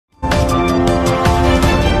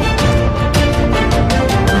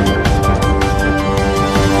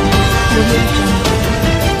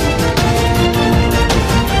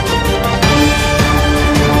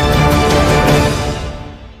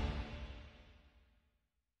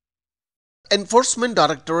Enforcement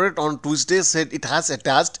Directorate on Tuesday said it has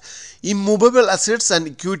attached immovable assets and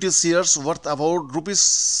equity shares worth about rupees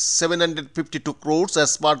 752 crores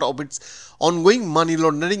as part of its ongoing money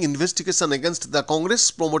laundering investigation against the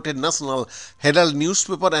Congress-promoted National Herald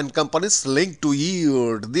newspaper and companies linked to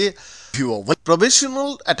it. The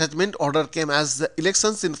provisional attachment order came as the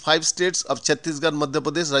elections in 5 states of Chhattisgarh, Madhya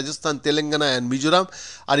Pradesh, Rajasthan, Telangana and Mizoram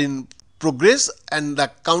are in progress, and the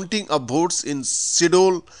counting of votes in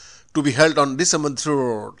schedule to be held on December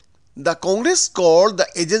 3rd. The Congress called the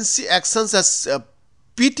agency actions as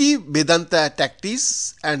PT Vedanta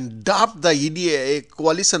tactics and dubbed the ED a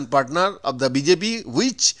coalition partner of the BJP,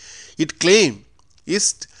 which it claimed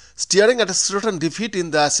is staring at a certain defeat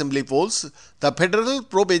in the assembly polls. The Federal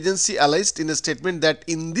Probe Agency alleged in a statement that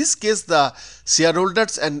in this case the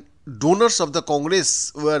shareholders and donors of the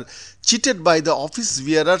Congress were cheated by the office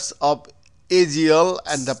bearers of AGL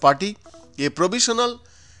and the party. A provisional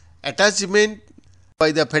attachment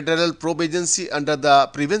by the Federal Probe Agency under the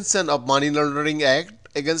Prevention of Money Laundering Act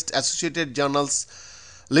against Associated Journals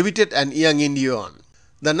Limited and Young Indian.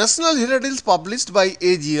 The National Herald is published by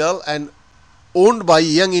AGL and owned by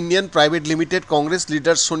Young Indian Private Limited. Congress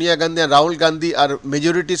leaders Sonia Gandhi and Rahul Gandhi are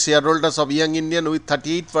majority shareholders of Young Indian with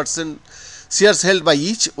 38% shares held by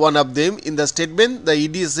each one of them. In the statement, the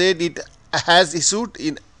ED said it has issued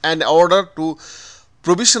in an order to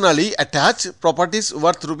provisionally attach properties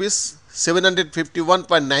worth rupees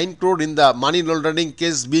 751.9 crore in the money laundering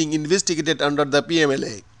case being investigated under the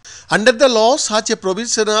PMLA. Under the law, such a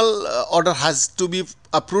provisional order has to be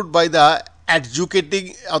approved by the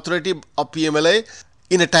adjudicating authority of PMLA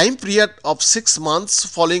in a time period of 6 months,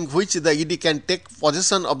 following which the ED can take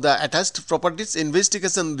possession of the attached properties.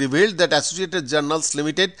 Investigation revealed that Associated Journals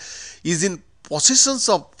Limited is in possession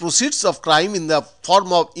of proceeds of crime in the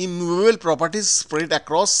form of immovable properties spread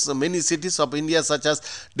across many cities of India such as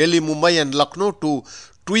Delhi, Mumbai and Lucknow to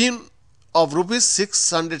tune of rupees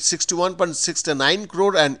 661.69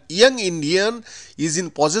 crore, and Young Indian is in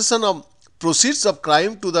possession of proceeds of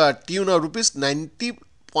crime to the tune of rupees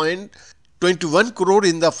 90.21 crore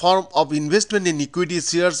in the form of investment in equity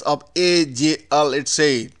shares of AGL, it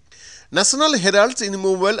said. National Herald's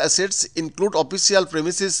immovable assets include official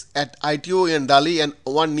premises at ITO in Delhi and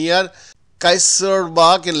one near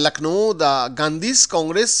Kaisarbagh in Lucknow. The Gandhis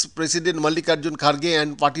Congress President Mallikarjun Kharge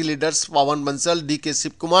and party leaders Pawan Bansal, DK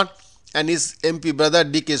Shivkumar and his MP brother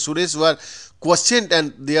DK Suresh were questioned,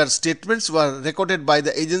 and their statements were recorded by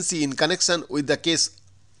the agency in connection with the case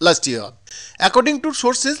last year. According to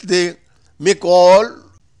sources, they may call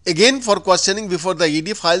again for questioning before the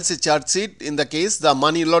ED files a charge sheet in the case. The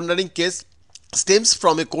money laundering case stems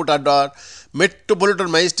from a court order Metropolitan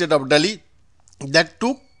Magistrate of Delhi that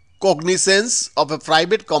took cognizance of a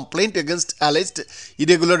private complaint against alleged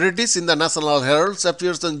irregularities in the National Herald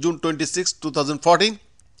appears on June 26, 2014.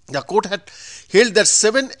 The court had held that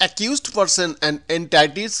 7 accused persons and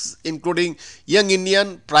entities, including Young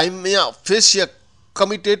Indian, prima facie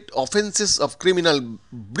committed offences of criminal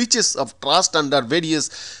breaches of trust under various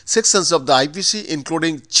sections of the IPC,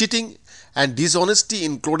 including cheating and dishonesty,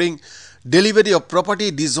 including delivery of property,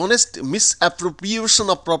 dishonest misappropriation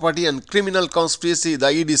of property and criminal conspiracy, the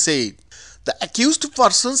ED said. The accused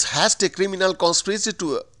persons hatched a criminal conspiracy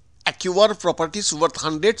to acquire properties worth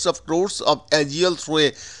hundreds of crores of AGL through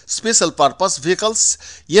a special purpose vehicles.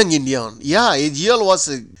 Young Indian. AGL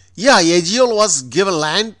was given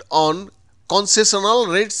land on concessional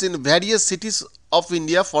rates in various cities of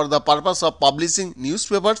India for the purpose of publishing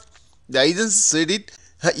newspapers. The agency said it.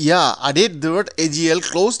 Added that AGL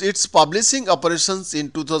closed its publishing operations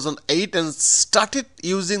in 2008 and started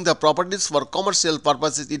using the properties for commercial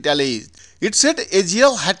purposes, it alleged. It said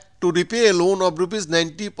AGL had to repay a loan of rupees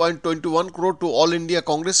 90.21 crore to All India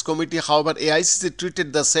Congress Committee. However, AICC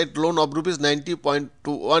treated the said loan of rupees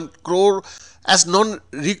 90.21 crore as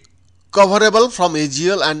non-recoverable from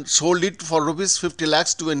AGL and sold it for rupees 50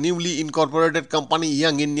 lakhs to a newly incorporated company,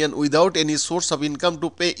 Young Indian, without any source of income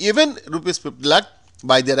to pay even rupees 50 lakh.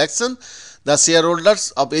 By their action, the shareholders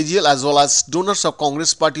of AGL as well as donors of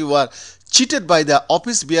Congress Party were cheated by the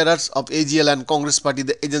office bearers of AGL and Congress Party,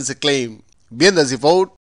 the agency claimed. Behind the report.